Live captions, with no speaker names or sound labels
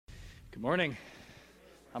Good morning.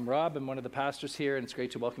 I'm Rob. I'm one of the pastors here, and it's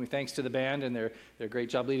great to welcome you. Thanks to the band and their great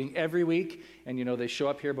job leading every week. And you know, they show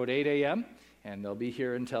up here about 8 a.m., and they'll be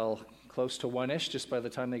here until close to 1-ish, just by the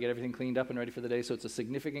time they get everything cleaned up and ready for the day. So it's a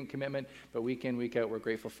significant commitment, but week in, week out, we're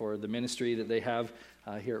grateful for the ministry that they have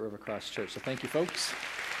here at River Cross Church. So thank you, folks.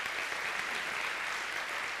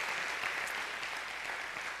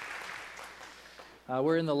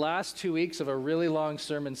 We're in the last 2 weeks of a really long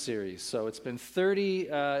sermon series. So it's been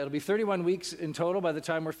it'll be 31 weeks in total by the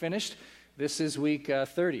time we're finished. This is week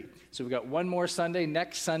 30. So we've got one more Sunday,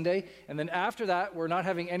 next Sunday. And then after that, we're not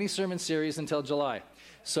having any sermon series until July.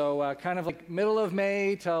 So kind of like middle of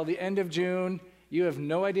May till the end of June, you have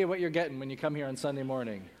no idea what you're getting when you come here on Sunday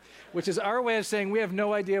morning, which is our way of saying we have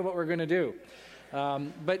no idea what we're going to do.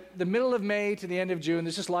 But the middle of May to the end of June,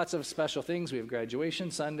 there's just lots of special things. We have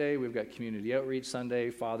graduation Sunday, we've got community outreach Sunday,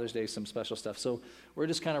 Father's Day, some special stuff. So we're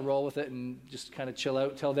just kind of roll with it and just kind of chill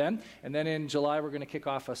out till then. And then in July, we're going to kick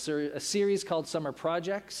off a series called Summer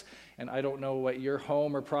Projects. And I don't know what your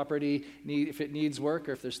home or property if it needs work,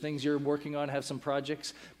 or if there's things you're working on, have some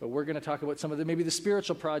projects. But we're going to talk about some of maybe the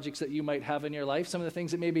spiritual projects that you might have in your life, some of the things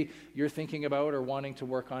that maybe you're thinking about or wanting to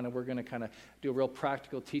work on. And we're going to kind of do a real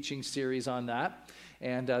practical teaching series on that.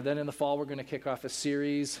 And then in the fall, we're going to kick off a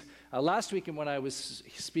series. Last week when I was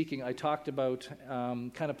speaking, I talked about,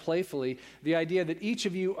 kind of playfully, the idea that each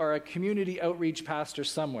of you are a community outreach pastor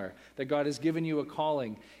somewhere, that God has given you a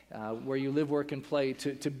calling where you live, work, and play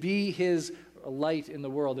to be His light in the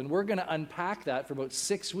world. And we're going to unpack that for about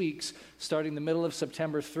 6 weeks, starting the middle of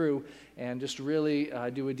September through, and just really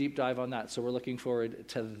do a deep dive on that. So we're looking forward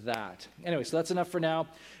to that. Anyway, so that's enough for now.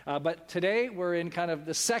 But today we're in kind of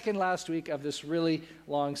the second last week of this really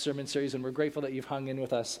long sermon series, and we're grateful that you've hung in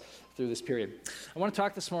with us through this period. I want to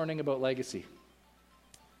talk this morning about legacy.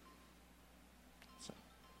 So,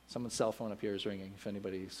 someone's cell phone up here is ringing, if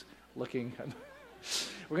anybody's looking.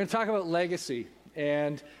 We're going to talk about legacy.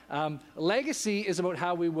 And legacy is about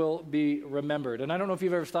how we will be remembered. And I don't know if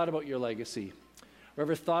you've ever thought about your legacy, or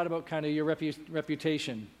ever thought about kind of your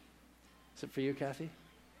reputation. Is it for you, Kathy?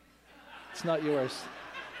 It's not yours.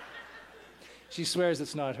 She swears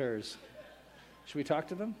it's not hers. Should we talk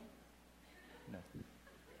to them? No.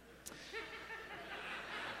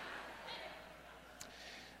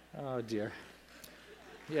 Oh, dear.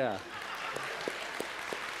 Yeah.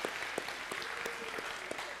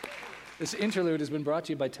 This interlude has been brought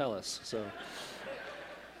to you by TELUS. So,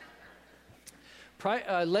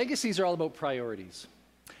 legacies are all about priorities.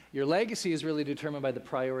 Your legacy is really determined by the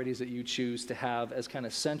priorities that you choose to have as kind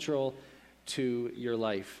of central to your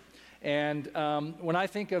life. And when I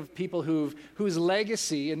think of people whose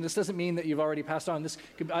legacy, and this doesn't mean that you've already passed on,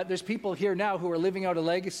 there's people here now who are living out a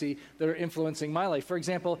legacy that are influencing my life. For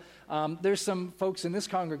example, there's some folks in this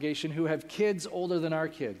congregation who have kids older than our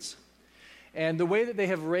kids. And the way that they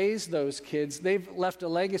have raised those kids, they've left a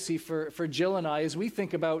legacy for Jill and I as we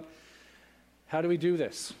think about, how do we do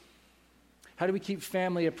this? How do we keep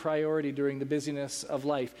family a priority during the busyness of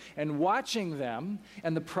life? And watching them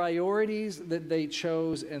and the priorities that they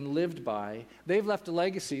chose and lived by, they've left a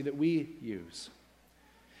legacy that we use.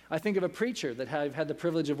 I think of a preacher that I've had the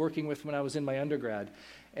privilege of working with when I was in my undergrad.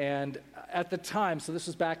 And at the time, so this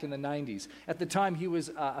was back in the 90s, at the time he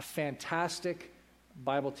was a fantastic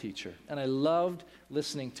Bible teacher, and I loved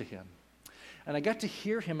listening to him. And I got to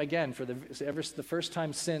hear him again for the first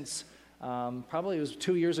time since, probably it was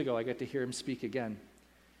 2 years ago, I got to hear him speak again.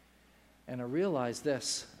 And I realized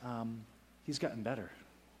this, he's gotten better.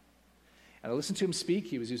 And I listened to him speak.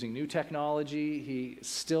 He was using new technology. He's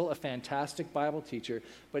still a fantastic Bible teacher,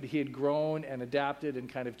 but he had grown and adapted and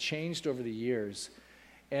kind of changed over the years.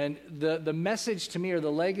 And the message to me, or the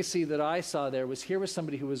legacy that I saw there, was here was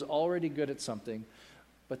somebody who was already good at something,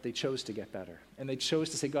 but they chose to get better. And they chose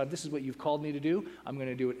to say, God, this is what you've called me to do. I'm going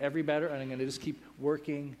to do it every better, and I'm going to just keep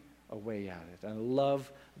working away at it. And I love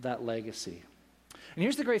that legacy. And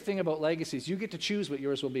here's the great thing about legacies. You get to choose what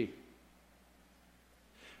yours will be.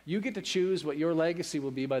 You get to choose what your legacy will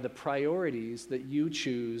be by the priorities that you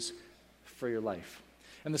choose for your life.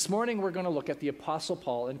 And this morning we're going to look at the Apostle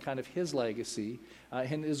Paul and kind of his legacy,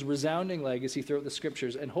 and his resounding legacy throughout the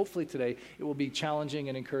Scriptures. And hopefully today it will be challenging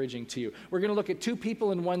and encouraging to you. We're going to look at two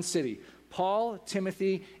people in one city, Paul,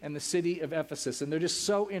 Timothy, and the city of Ephesus. And they're just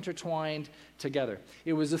so intertwined together.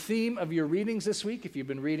 It was a theme of your readings this week, if you've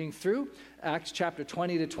been reading through Acts chapter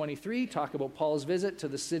 20 to 23, talk about Paul's visit to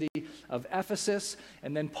the city of Ephesus.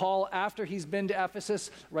 And then Paul, after he's been to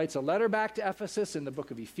Ephesus, writes a letter back to Ephesus in the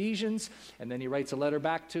book of Ephesians. And then he writes a letter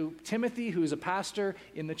back to Timothy, who's a pastor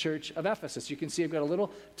in the church of Ephesus. You can see I've got a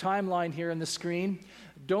little timeline here on the screen.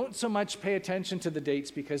 Don't so much pay attention to the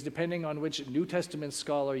dates because depending on which New Testament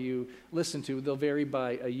scholar you listen to, they'll vary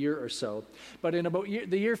by a year or so. But in about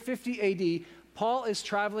the year 50 AD, Paul is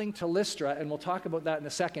traveling to Lystra, and we'll talk about that in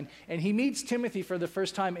a second, and he meets Timothy for the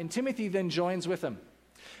first time, and Timothy then joins with him.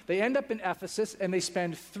 They end up in Ephesus, and they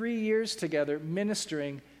spend 3 years together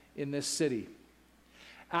ministering in this city.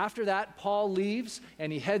 After that, Paul leaves,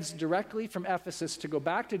 and he heads directly from Ephesus to go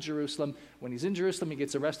back to Jerusalem. When he's in Jerusalem, he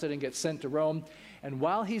gets arrested and gets sent to Rome. And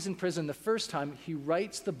while he's in prison the first time, he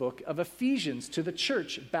writes the book of Ephesians to the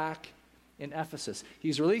church back in Ephesus.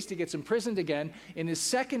 He's released, he gets imprisoned again. In his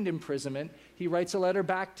second imprisonment, he writes a letter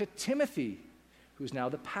back to Timothy, who's now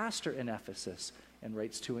the pastor in Ephesus, and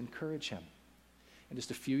writes to encourage him. And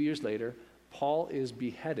just a few years later, Paul is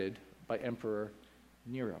beheaded by Emperor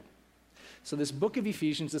Nero. So this book of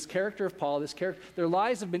Ephesians, this character of Paul, their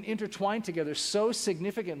lives have been intertwined together so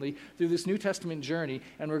significantly through this New Testament journey,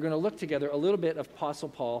 and we're going to look together a little bit of Apostle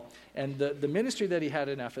Paul and the ministry that he had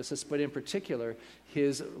in Ephesus, but in particular,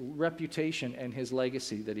 his reputation and his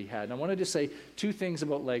legacy that he had. And I wanted to say two things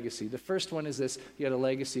about legacy. The first one is this: he had a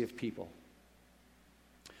legacy of people.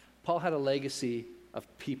 Paul had a legacy of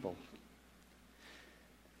people.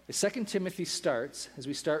 As 2 Timothy starts, as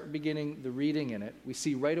we start beginning the reading in it, we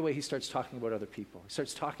see right away he starts talking about other people. He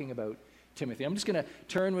starts talking about Timothy. I'm just going to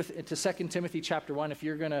turn to 2 Timothy chapter 1. If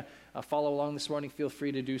you're going to follow along this morning, feel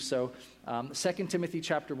free to do so. 2 Timothy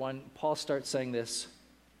chapter 1, Paul starts saying this: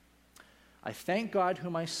 I thank God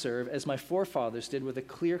whom I serve, as my forefathers did, with a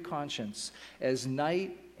clear conscience. As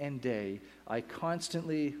night and day, I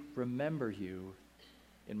constantly remember you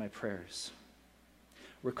in my prayers.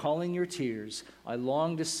 Recalling your tears, I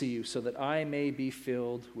long to see you so that I may be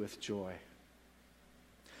filled with joy.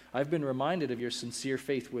 I've been reminded of your sincere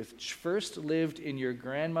faith, which first lived in your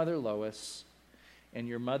grandmother Lois and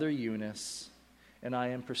your mother Eunice, and I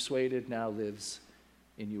am persuaded now lives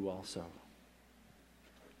in you also.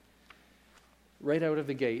 Right out of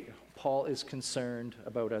the gate, Paul is concerned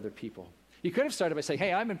about other people. He could have started by saying,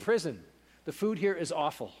 hey, I'm in prison. The food here is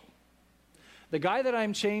awful. The guy that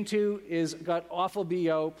I'm chained to is got awful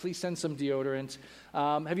BO. Please send some deodorant.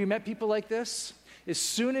 Have you met people like this? As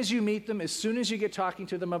soon as you meet them, as soon as you get talking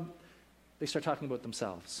to them, they start talking about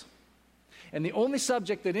themselves. And the only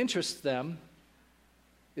subject that interests them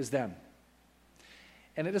is them.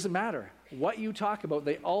 And it doesn't matter what you talk about,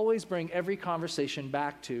 they always bring every conversation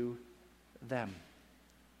back to them.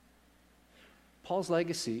 Paul's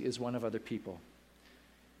legacy is one of other people.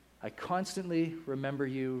 I constantly remember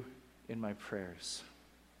you in my prayers.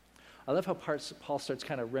 I love how Paul starts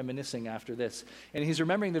kind of reminiscing after this. And he's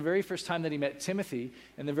remembering the very first time that he met Timothy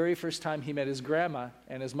and the very first time he met his grandma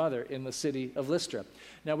and his mother in the city of Lystra.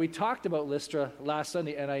 Now, we talked about Lystra last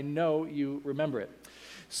Sunday, and I know you remember it.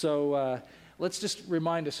 So let's just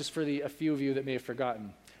remind us, just for a few of you that may have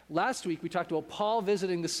forgotten. Last week, we talked about Paul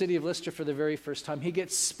visiting the city of Lystra for the very first time. He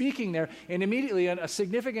gets speaking there, and immediately a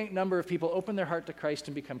significant number of people open their heart to Christ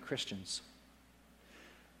and become Christians.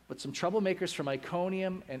 But some troublemakers from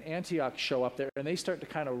Iconium and Antioch show up there, and they start to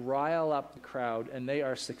kind of rile up the crowd, and they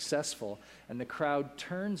are successful. And the crowd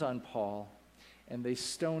turns on Paul, and they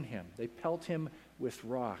stone him. They pelt him with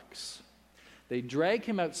rocks. They drag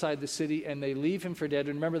him outside the city, and they leave him for dead.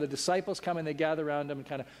 And remember, the disciples come, and they gather around him and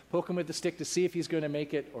kind of poke him with the stick to see if he's going to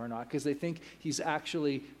make it or not, because they think he's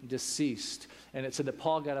actually deceased. And it said that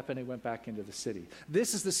Paul got up, and he went back into the city.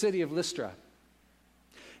 This is the city of Lystra.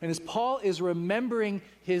 And as Paul is remembering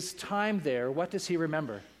his time there, what does he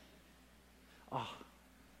remember? Oh,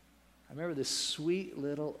 I remember this sweet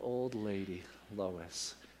little old lady,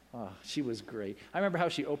 Lois. Oh, she was great. I remember how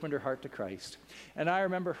she opened her heart to Christ. And I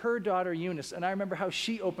remember her daughter, Eunice, and I remember how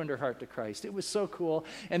she opened her heart to Christ. It was so cool.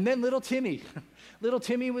 And then little Timmy. Little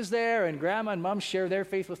Timmy was there, and Grandma and Mom share their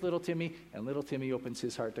faith with little Timmy, and little Timmy opens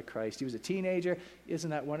his heart to Christ. He was a teenager. Is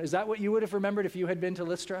that what you would have remembered if you had been to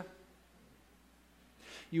Lystra?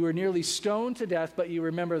 You were nearly stoned to death, but you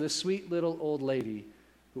remember the sweet little old lady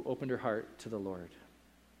who opened her heart to the Lord.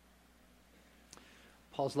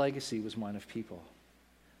 Paul's legacy was one of people,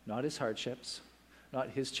 not his hardships,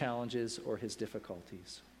 not his challenges or his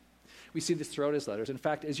difficulties. We see this throughout his letters. In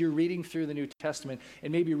fact, as you're reading through the New Testament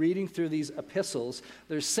and maybe reading through these epistles,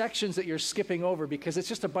 there's sections that you're skipping over because it's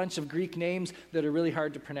just a bunch of Greek names that are really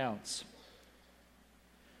hard to pronounce.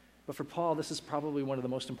 But for Paul, this is probably one of the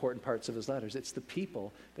most important parts of his letters. It's the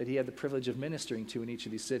people that he had the privilege of ministering to in each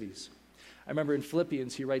of these cities. I remember in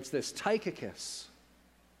Philippians, he writes this: Tychicus,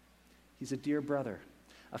 he's a dear brother,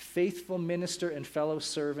 a faithful minister and fellow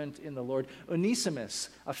servant in the Lord. Onesimus,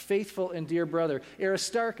 a faithful and dear brother.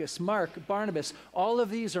 Aristarchus, Mark, Barnabas, all of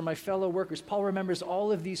these are my fellow workers. Paul remembers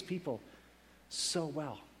all of these people so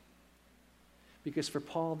well. Because for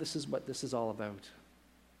Paul, this is what this is all about.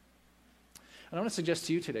 And I want to suggest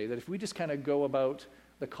to you today that if we just kind of go about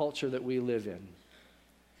the culture that we live in,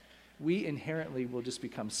 we inherently will just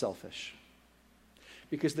become selfish.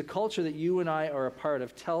 Because the culture that you and I are a part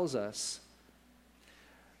of tells us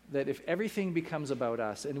that if everything becomes about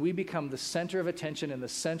us and we become the center of attention and the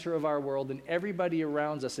center of our world and everybody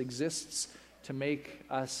around us exists to make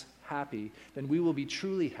us happy, then we will be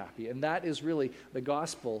truly happy. And that is really the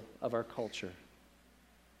gospel of our culture.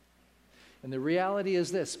 And the reality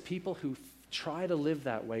is this: people who try to live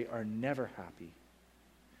that way are never happy.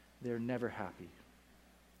 They're never happy.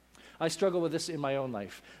 I struggle with this in my own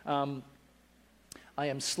life. I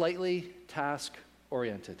am slightly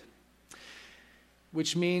task-oriented,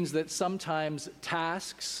 which means that sometimes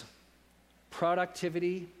tasks,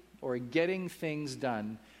 productivity, or getting things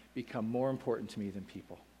done become more important to me than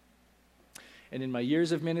people. And in my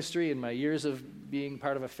years of ministry, in my years of being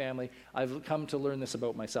part of a family, I've come to learn this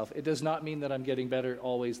about myself. It does not mean that I'm getting better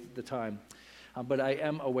always the time, but I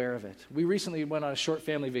am aware of it. We recently went on a short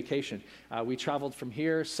family vacation. We traveled from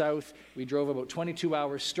here south. We drove about 22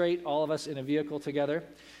 hours straight, all of us in a vehicle together.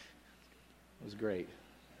 It was great.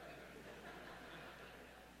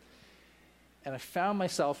 And I found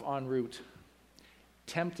myself en route,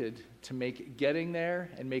 tempted to make getting there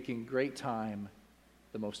and making great time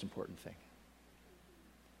the most important thing,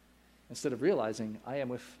 instead of realizing I am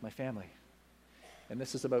with my family, and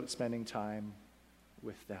this is about spending time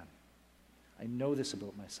with them. I know this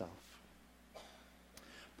about myself.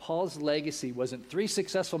 Paul's legacy wasn't 3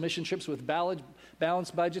 successful mission trips with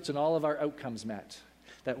balanced budgets and all of our outcomes met.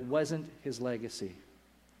 That wasn't his legacy.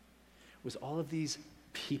 It was all of these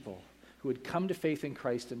people who had come to faith in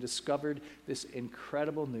Christ and discovered this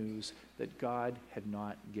incredible news that God had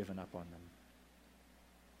not given up on them.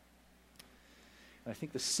 And I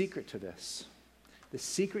think the secret to this, the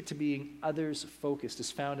secret to being others-focused,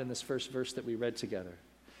 is found in this first verse that we read together,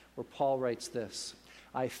 where Paul writes this: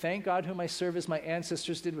 I thank God whom I serve as my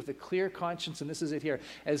ancestors did with a clear conscience, and this is it here,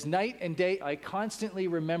 as night and day I constantly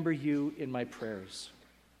remember you in my prayers.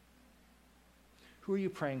 Who are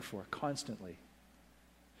you praying for constantly?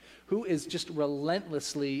 Who is just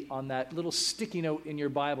relentlessly on that little sticky note in your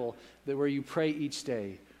Bible where you pray each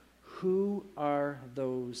day? Who are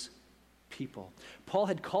those people? Paul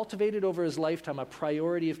had cultivated over his lifetime a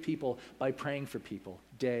priority of people by praying for people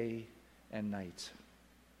day and night.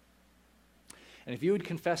 And if you would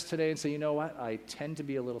confess today and say, you know what, I tend to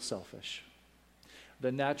be a little selfish.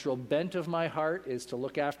 The natural bent of my heart is to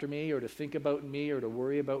look after me or to think about me or to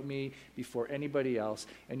worry about me before anybody else,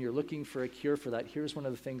 and you're looking for a cure for that, here's one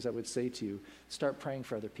of the things I would say to you: start praying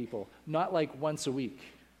for other people. Not like once a week,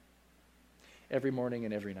 every morning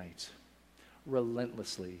and every night.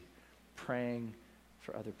 Relentlessly praying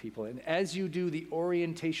for other people. And as you do, the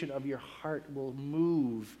orientation of your heart will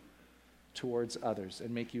move towards others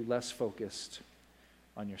and make you less focused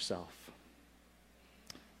on yourself.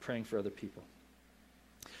 Praying for other people.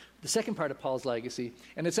 The second part of Paul's legacy,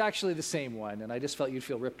 and it's actually the same one, and I just felt you'd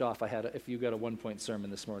feel ripped off if you got a one-point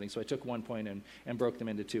sermon this morning, so I took 1 point and broke them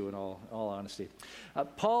into 2 in all honesty.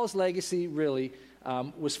 Paul's legacy really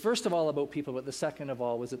was first of all about people, but the second of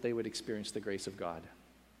all was that they would experience the grace of God.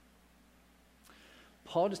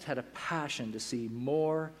 Paul just had a passion to see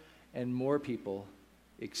more and more people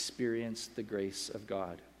experience the grace of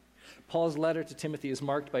God. Paul's letter to Timothy is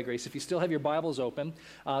marked by grace. If you still have your Bibles open,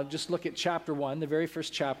 just look at chapter 1, the very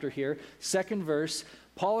first chapter here. Second verse: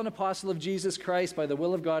 Paul, an apostle of Jesus Christ, by the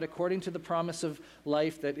will of God, according to the promise of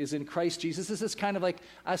life that is in Christ Jesus. This is kind of like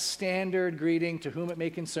a standard greeting, to whom it may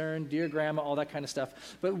concern, dear grandma, all that kind of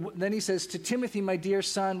stuff. But then he says, to Timothy, my dear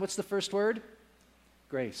son, what's the first word?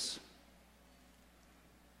 Grace.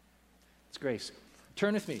 It's grace.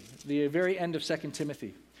 Turn with me, the very end of 2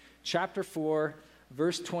 Timothy, chapter 4,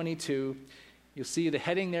 verse 22. You'll see the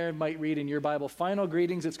heading there might read in your Bible, Final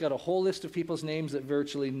Greetings. It's got a whole list of people's names that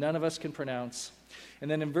virtually none of us can pronounce. And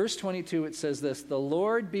then in verse 22 it says this: the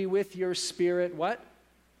Lord be with your spirit, what?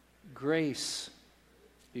 Grace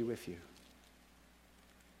be with you.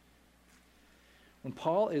 When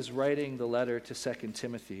Paul is writing the letter to 2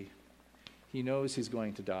 Timothy, he knows he's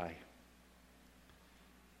going to die.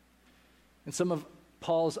 In some of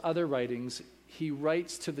Paul's other writings, he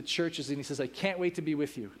writes to the churches and he says, I can't wait to be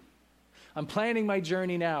with you. I'm planning my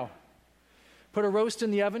journey now. Put a roast in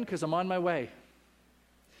the oven because I'm on my way.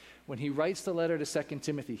 When he writes the letter to 2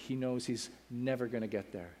 Timothy, he knows he's never going to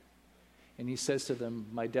get there. And he says to them,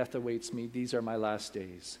 my death awaits me. These are my last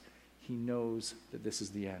days. He knows that this is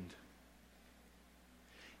the end.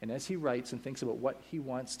 And as he writes and thinks about what he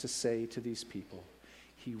wants to say to these people,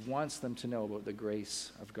 he wants them to know about the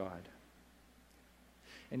grace of God.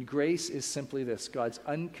 And grace is simply this: God's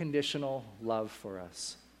unconditional love for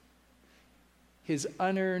us. His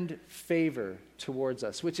unearned favor towards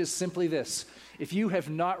us, which is simply this: if you have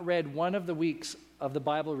not read one of the weeks of the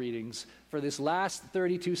Bible readings for this last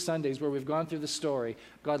 32 Sundays where we've gone through the story,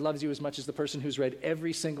 God loves you as much as the person who's read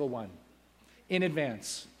every single one in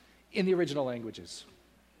advance, in the original languages.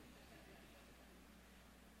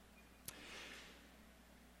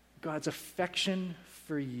 God's affection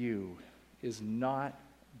for you is not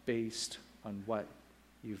based on what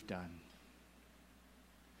you've done.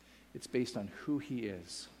 It's based on who he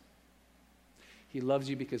is. He loves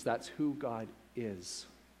you because that's who God is.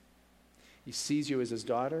 He sees you as his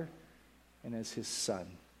daughter and as his son.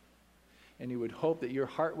 And he would hope that your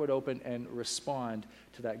heart would open and respond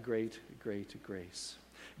to that great, great grace.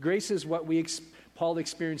 Grace is what Paul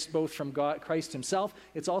experienced both from God, Christ himself.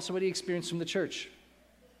 It's also what he experienced from the church.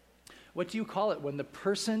 What do you call it when the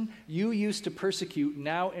person you used to persecute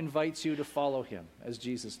now invites you to follow him, as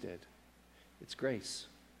Jesus did? It's grace.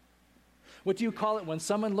 What do you call it when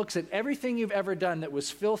someone looks at everything you've ever done that was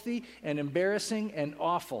filthy and embarrassing and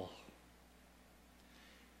awful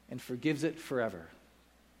and forgives it forever?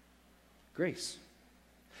 Grace.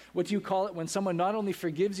 What do you call it when someone not only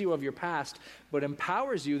forgives you of your past, but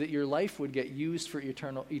empowers you that your life would get used for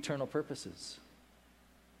eternal purposes?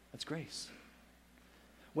 That's grace.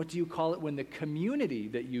 What do you call it when the community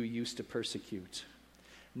that you used to persecute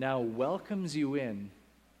now welcomes you in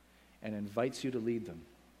and invites you to lead them?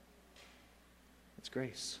 It's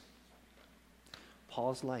grace.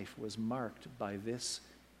 Paul's life was marked by this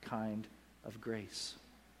kind of grace.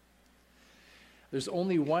 There's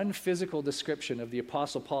only one physical description of the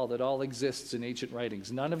Apostle Paul that all exists in ancient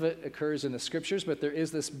writings. None of it occurs in the scriptures, but there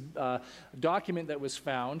is this document that was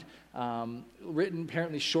found, written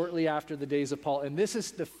apparently shortly after the days of Paul. And this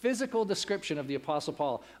is the physical description of the Apostle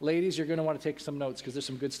Paul. Ladies, you're going to want to take some notes because there's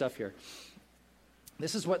some good stuff here.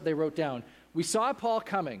 This is what they wrote down. We saw Paul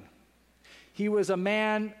coming. He was a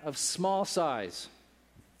man of small size.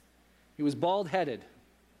 He was bald-headed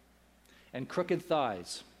and crooked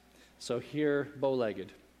thighs. So here,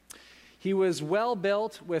 bow-legged. He was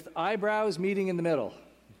well-built with eyebrows meeting in the middle.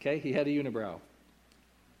 Okay, he had a unibrow.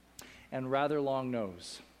 And rather long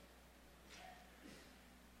nose.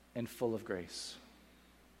 And full of grace.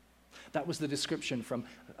 That was the description from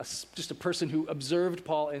just a person who observed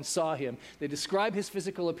Paul and saw him. They describe his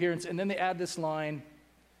physical appearance, and then they add this line: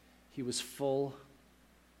 he was full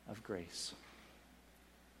of grace.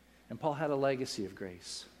 And Paul had a legacy of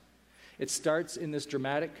grace. It starts in this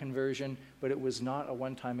dramatic conversion, but it was not a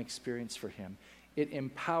one-time experience for him. It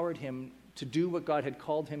empowered him to do what God had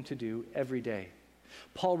called him to do every day.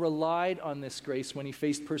 Paul relied on this grace when he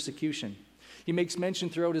faced persecution. He makes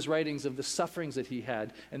mention throughout his writings of the sufferings that he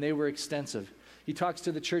had, and they were extensive. He talks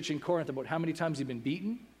to the church in Corinth about how many times he'd been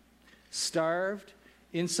beaten, starved,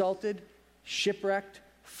 insulted, shipwrecked,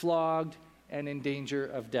 flogged, and in danger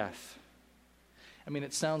of death. I mean,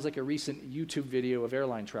 it sounds like a recent YouTube video of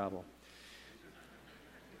airline travel.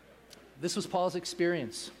 This was Paul's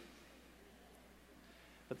experience.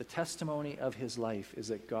 But the testimony of his life is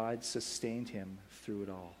that God sustained him through it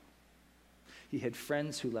all. He had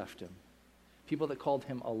friends who left him, people that called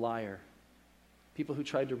him a liar, people who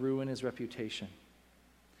tried to ruin his reputation.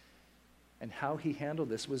 And how he handled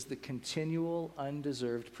this was the continual,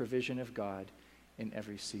 undeserved provision of God in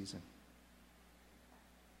every season.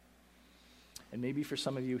 And maybe for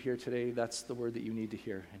some of you here today, that's the word that you need to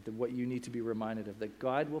hear, and what you need to be reminded of, that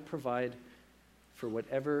God will provide for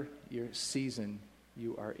whatever your season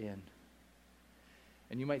you are in.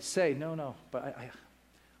 And you might say, no, but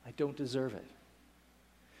I don't deserve it.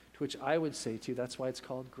 To which I would say to you, that's why it's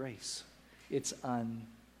called grace. It's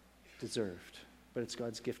undeserved, but it's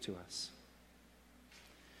God's gift to us.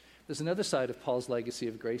 There's another side of Paul's legacy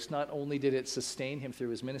of grace. Not only did it sustain him through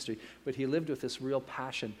his ministry, but he lived with this real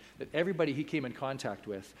passion that everybody he came in contact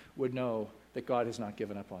with would know that God has not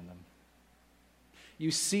given up on them. You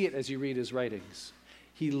see it as you read his writings.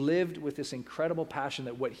 He lived with this incredible passion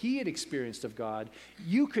that what he had experienced of God,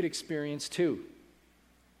 you could experience too.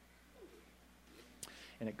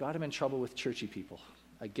 And it got him in trouble with churchy people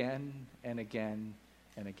again and again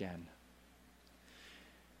and again.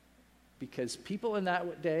 Because people in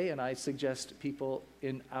that day, and I suggest people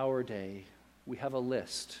in our day, we have a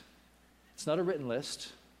list. It's not a written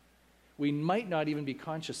list. We might not even be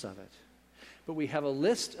conscious of it. But we have a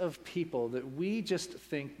list of people that we just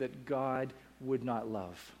think that God would not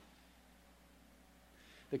love,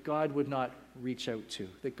 that God would not reach out to,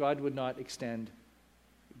 that God would not extend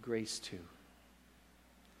grace to.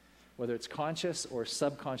 Whether it's conscious or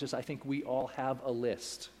subconscious, I think we all have a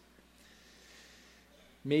list.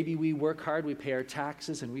 Maybe we work hard, we pay our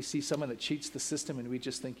taxes, and we see someone that cheats the system, and we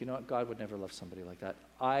just think, you know what, God would never love somebody like that.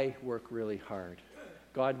 I work really hard.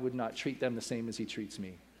 God would not treat them the same as he treats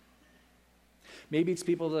me. Maybe it's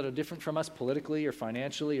people that are different from us politically or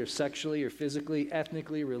financially or sexually or physically,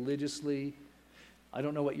 ethnically, religiously. I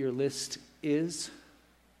don't know what your list is,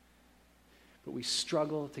 but we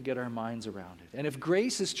struggle to get our minds around it. And if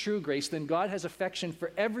grace is true grace, then God has affection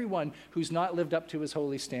for everyone who's not lived up to his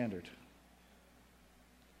holy standard.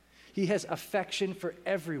 He has affection for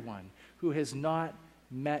everyone who has not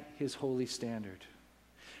met his holy standard.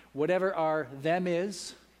 Whatever our them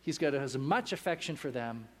is, he's got as much affection for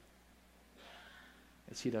them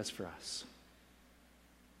as he does for us.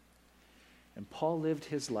 And Paul lived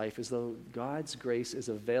his life as though God's grace is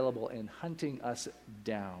available in hunting us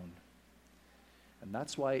down. And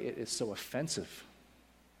that's why it is so offensive.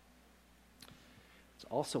 It's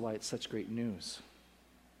also why it's such great news.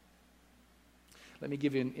 Let me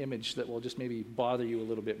give you an image that will just maybe bother you a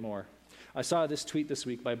little bit more. I saw this tweet this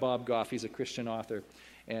week by Bob Goff. He's a Christian author.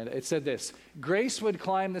 And it said this: grace would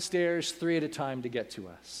climb the stairs 3 at a time to get to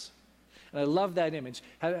us. And I love that image.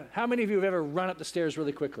 How many of you have ever run up the stairs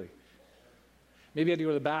really quickly? Maybe you had to go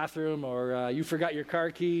to the bathroom, or you forgot your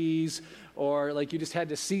car keys, or like you just had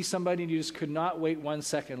to see somebody and you just could not wait 1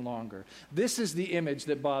 second longer. This is the image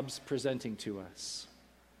that Bob's presenting to us.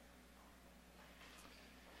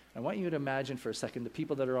 I want you to imagine for a second the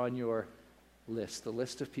people that are on your list, the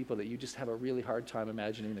list of people that you just have a really hard time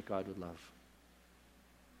imagining that God would love.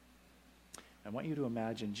 I want you to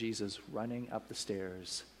imagine Jesus running up the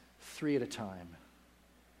stairs 3 at a time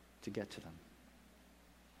to get to them.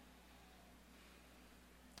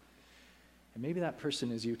 And maybe that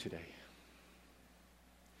person is you today.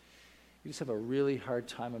 You just have a really hard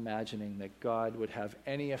time imagining that God would have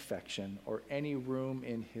any affection or any room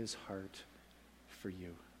in his heart for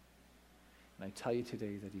you. And I tell you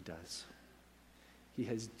today that he does. He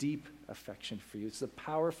has deep affection for you. It's the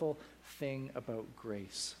powerful thing about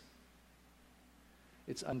grace.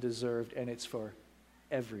 It's undeserved, and it's for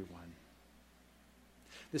everyone.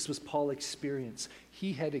 This was Paul's experience.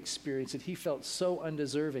 He had experienced it. He felt so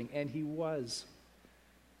undeserving, and he was.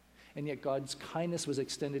 And yet God's kindness was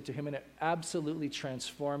extended to him, and it absolutely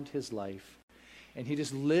transformed his life. And he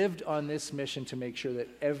just lived on this mission to make sure that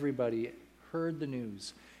everybody heard the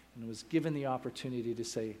news and was given the opportunity to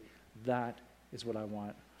say, that is what I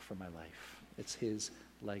want for my life. It's his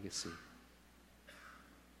legacy.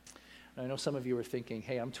 And I know some of you are thinking,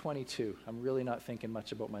 hey, I'm 22. I'm really not thinking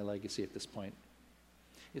much about my legacy at this point.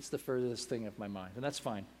 It's the furthest thing of my mind, and that's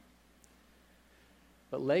fine.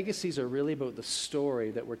 But legacies are really about the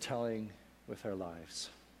story that we're telling with our lives.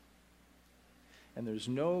 And there's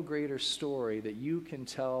no greater story that you can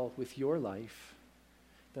tell with your life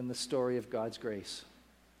than the story of God's grace.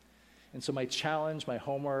 And so my challenge, my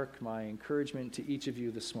homework, my encouragement to each of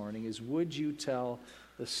you this morning is, would you tell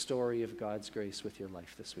the story of God's grace with your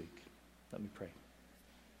life this week? Let me pray.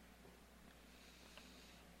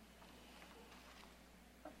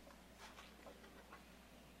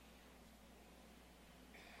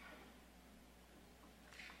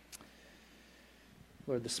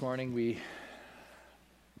 Lord, this morning we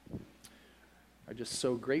are just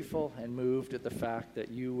so grateful and moved at the fact that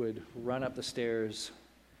you would run up the stairs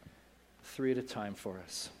 3 at a time for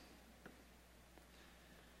us.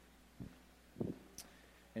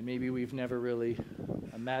 And maybe we've never really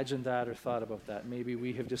imagined that or thought about that. Maybe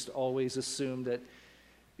we have just always assumed that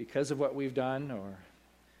because of what we've done or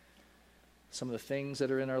some of the things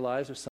that are in our lives or